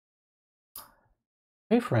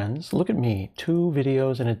Hey friends, look at me, 2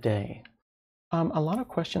 videos in a day. A lot of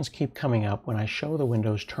questions keep coming up when I show the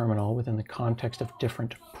Windows terminal within the context of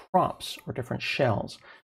different prompts or different shells.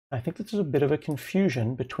 I think this is a bit of a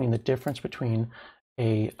confusion between the difference between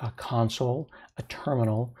a console, a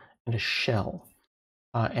terminal, and a shell,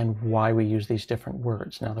 and why we use these different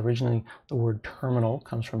words. Now, originally the word terminal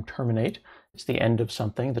comes from terminate. It's the end of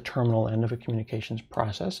something, the terminal end of a communications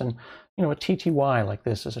process. And, a TTY like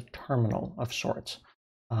this is a terminal of sorts.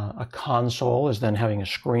 A console is then having a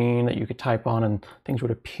screen that you could type on and things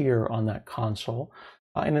would appear on that console.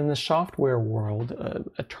 And in the software world,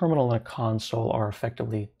 a terminal and a console are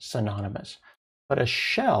effectively synonymous. But a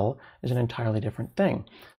shell is an entirely different thing.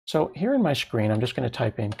 So here in my screen, I'm just going to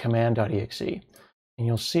type in command.exe, and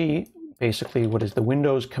you'll see basically what is the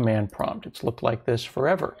Windows command prompt. It's looked like this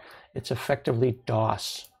forever. It's effectively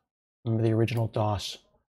DOS. Remember the original DOS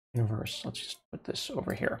universe? Let's just put this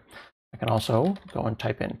over here. I can also go and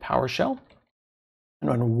type in PowerShell and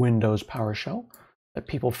run Windows PowerShell that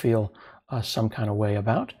people feel some kind of way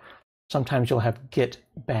about. Sometimes you'll have git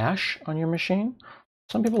bash on your machine.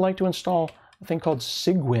 Some people like to install a thing called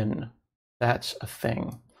Cygwin. That's a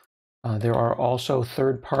thing. There are also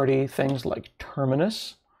third-party things like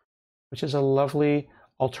Terminus, which is a lovely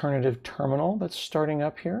alternative terminal that's starting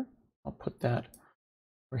up here. I'll put that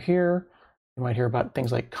over here. You might hear about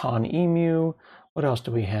things like conemu. What else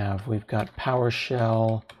do we have? We've got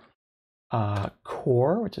PowerShell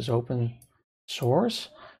Core, which is open source.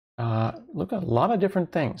 Look at a lot of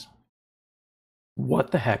different things.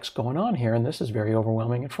 What the heck's going on here? And this is very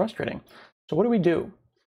overwhelming and frustrating. So what do we do?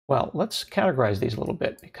 Well, let's categorize these a little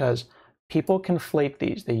bit because people conflate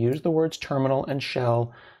these. They use the words terminal and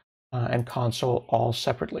shell and console all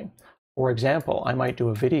separately. For example, I might do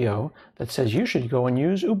a video that says you should go and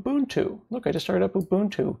use Ubuntu. Look, I just started up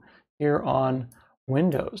Ubuntu here on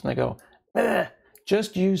Windows. And I go,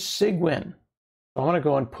 just use Cygwin. So I'm going to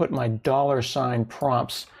go and put my $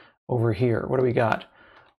 prompts over here. What do we got?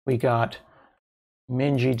 We got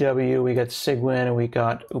MinGW, we got Cygwin, and we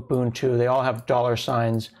got Ubuntu. They all have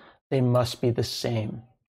 $signs. They must be the same.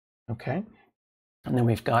 Okay? And then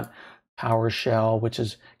we've got PowerShell, which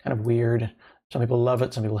is kind of weird. Some people love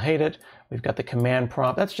it, some people hate it. We've got the command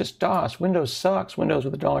prompt. That's just DOS. Windows sucks. Windows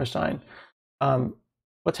with a $sign.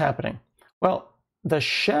 What's happening? Well, the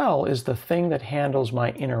shell is the thing that handles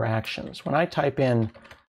my interactions. When I type in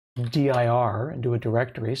dir and do a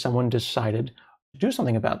directory, someone decided to do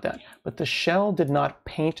something about that. But the shell did not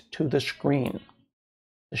paint to the screen.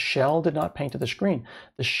 The shell did not paint to the screen.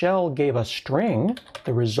 The shell gave a string,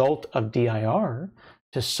 the result of dir,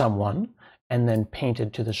 to someone, and then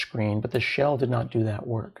painted to the screen, but the shell did not do that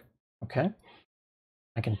work, okay?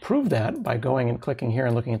 I can prove that by going and clicking here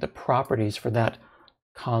and looking at the properties for that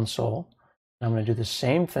console. And I'm going to do the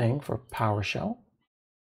same thing for PowerShell,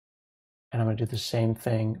 and I'm going to do the same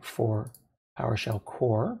thing for PowerShell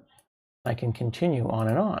Core. I can continue on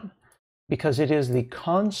and on, because it is the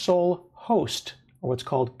console host, or what's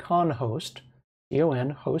called conhost, C-O-N,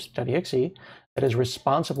 host.exe, that is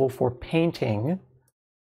responsible for painting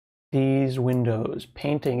these windows.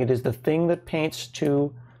 Painting, it is the thing that paints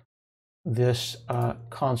to this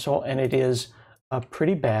console, and it is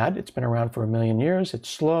pretty bad. It's been around for 1 million years. It's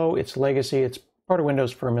slow, it's legacy, it's part of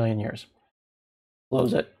Windows for 1 million years.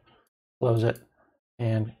 Close it,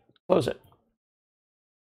 and close it.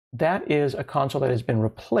 That is a console that has been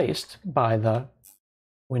replaced by the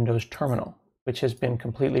Windows terminal, which has been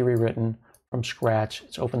completely rewritten from scratch.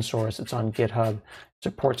 It's open source, it's on GitHub, it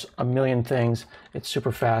supports 1 million things, it's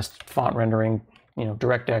super fast, font rendering,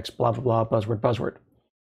 DirectX, blah, blah, blah, buzzword.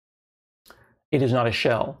 It is not a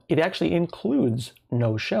shell. It actually includes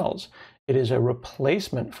no shells. It is a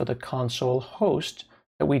replacement for the console host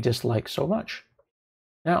that we dislike so much.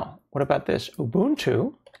 Now, what about this?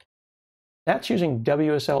 Ubuntu, that's using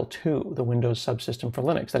WSL2, the Windows subsystem for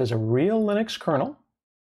Linux. That is a real Linux kernel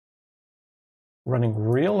running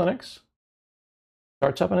real Linux.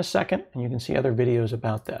 Starts up in a second, and you can see other videos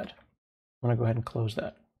about that. I'm going to go ahead and close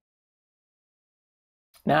that.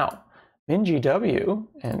 Now, MinGW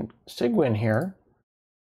and Cygwin here,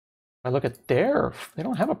 if I look at they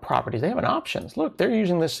don't have a properties, they have an options. Look, they're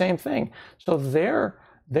using the same thing. So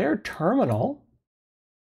their terminal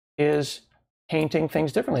is painting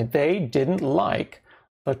things differently. They didn't like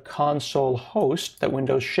the console host that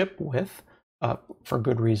Windows shipped with, for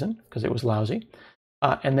good reason, because it was lousy.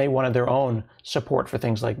 And they wanted their own support for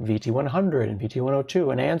things like VT100 and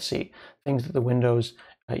VT102 and ANSI, things that the Windows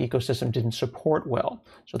ecosystem didn't support well.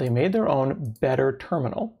 So they made their own better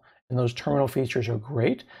terminal, and those terminal features are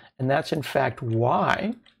great. And that's in fact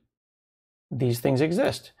why these things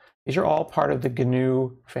exist. These are all part of the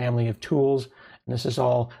GNU family of tools, And this is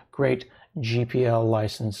all great GPL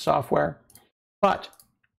licensed software. But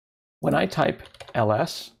when I type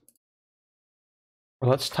ls, or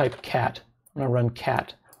let's type cat, I'm going to run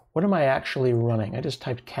cat. What am I actually running? I just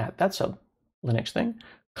typed cat. That's a Linux thing.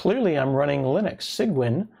 Clearly, I'm running Linux.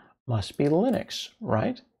 Cygwin must be Linux,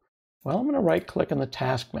 right? Well, I'm going to right-click in the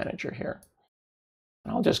task manager here.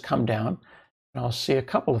 And I'll just come down and I'll see a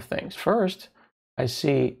couple of things. First, I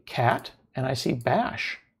see cat and I see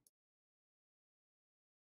bash.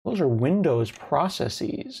 Those are Windows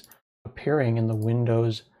processes appearing in the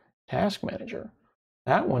Windows task manager.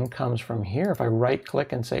 That one comes from here. If I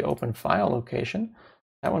right-click and say open file location,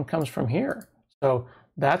 that one comes from here. So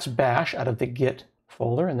that's bash out of the git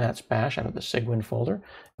folder, and that's bash out of the Cygwin folder. And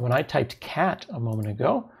when I typed cat a moment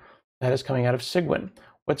ago, that is coming out of Cygwin.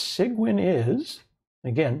 What Cygwin is,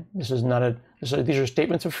 again, these are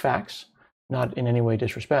statements of facts, not in any way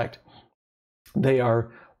disrespect. They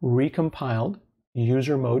are recompiled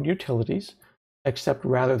user mode utilities, except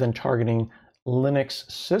rather than targeting Linux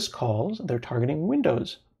syscalls, they're targeting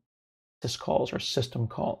Windows syscalls or system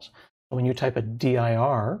calls. So when you type a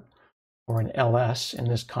dir or an ls in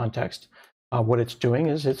this context, what it's doing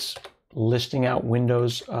is it's listing out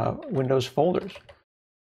Windows folders.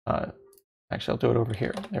 Actually, I'll do it over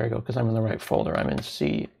here. There we go, because I'm in the right folder. I'm in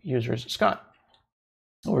C users Scott.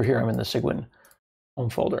 Over here, I'm in the Cygwin home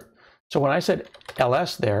folder. So when I said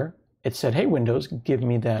ls there, it said, hey, Windows, give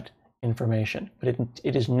me that information. But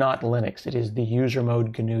it is not Linux. It is the user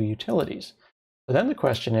mode GNU utilities. So then the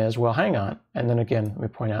question is, well, hang on. And then again, let me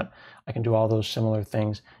point out, I can do all those similar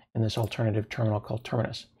things in this alternative terminal called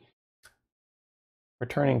Terminus.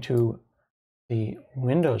 Returning to the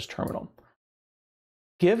Windows terminal.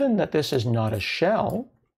 Given that this is not a shell,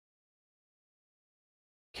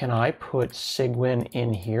 can I put Cygwin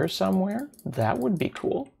in here somewhere? That would be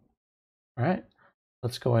cool. All right,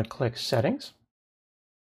 let's go ahead and click Settings.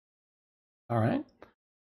 All right,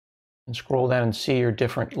 and scroll down and see your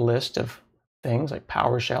different list of things like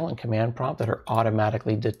PowerShell and command prompt that are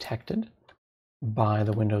automatically detected by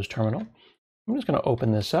the Windows terminal. I'm just going to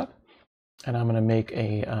open this up, and I'm going to make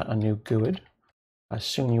a new GUID.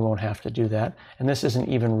 Soon you won't have to do that. And this isn't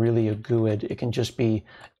even really a GUID. It can just be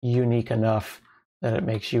unique enough that it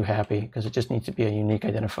makes you happy, because it just needs to be a unique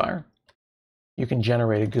identifier. You can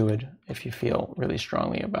generate a GUID if you feel really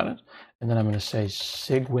strongly about it. And then I'm going to say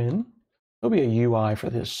Cygwin. There'll be a UI for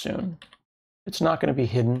this soon. It's not going to be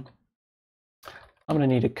hidden. I'm going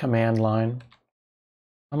to need a command line.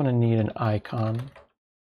 I'm going to need an icon.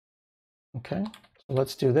 Okay, so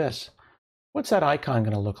let's do this. What's that icon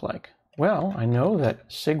going to look like? Well, I know that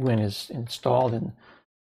Cygwin is installed in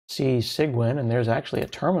C Cygwin, and there's actually a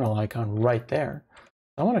terminal icon right there.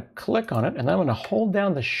 I want to click on it, and I'm going to hold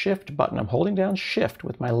down the Shift button. I'm holding down Shift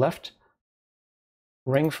with my left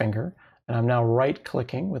ring finger, and I'm now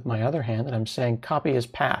right-clicking with my other hand, and I'm saying copy as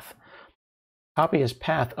path. Copy as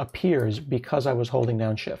path appears because I was holding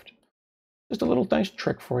down Shift. Just a little nice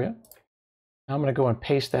trick for you. Now I'm going to go and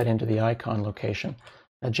paste that into the icon location.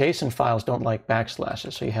 Now, JSON files don't like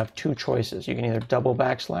backslashes, so you have two choices. You can either double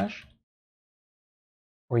backslash,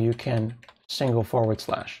 or you can single // It's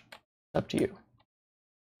up to you.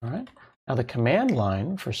 All right. Now the command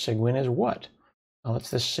line for Cygwin is what? Well,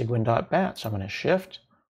 it's this cygwin.bat. So I'm going to Shift,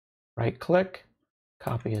 right-click,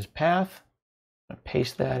 copy as path, I'm going to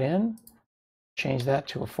paste that in, change that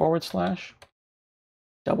to a //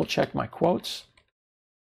 double-check my quotes,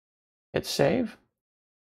 hit save,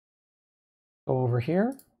 go over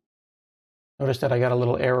here. Notice that I got a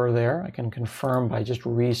little error there. I can confirm by just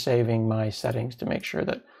resaving my settings to make sure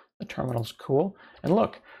that the terminal's cool. And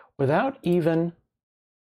look, without even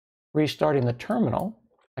restarting the terminal,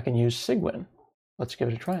 I can use Cygwin. Let's give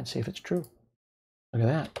it a try and see if it's true. Look at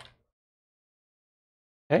that.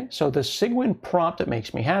 Okay, so the Cygwin prompt that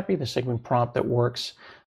makes me happy, the Cygwin prompt that works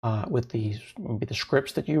with the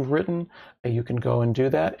scripts that you've written, you can go and do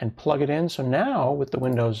that and plug it in. So now with the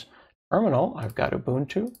Windows terminal, I've got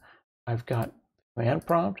Ubuntu, I've got command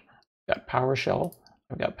prompt, I've got PowerShell,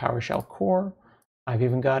 I've got PowerShell Core, I've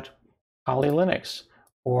even got Kali Linux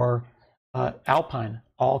or Alpine,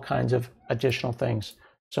 all kinds of additional things.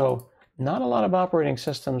 So not a lot of operating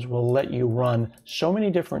systems will let you run so many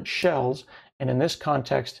different shells, and in this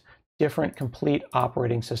context, different complete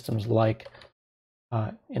operating systems like,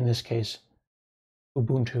 in this case,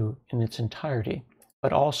 Ubuntu in its entirety,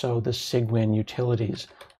 but also the Cygwin utilities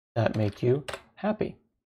that make you happy.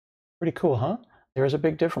 Pretty cool, huh? There is a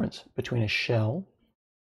big difference between a shell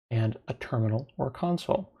and a terminal or a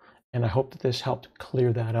console, and I hope that this helped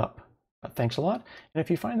clear that up. Thanks a lot, and if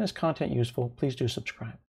you find this content useful, please do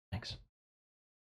subscribe. Thanks.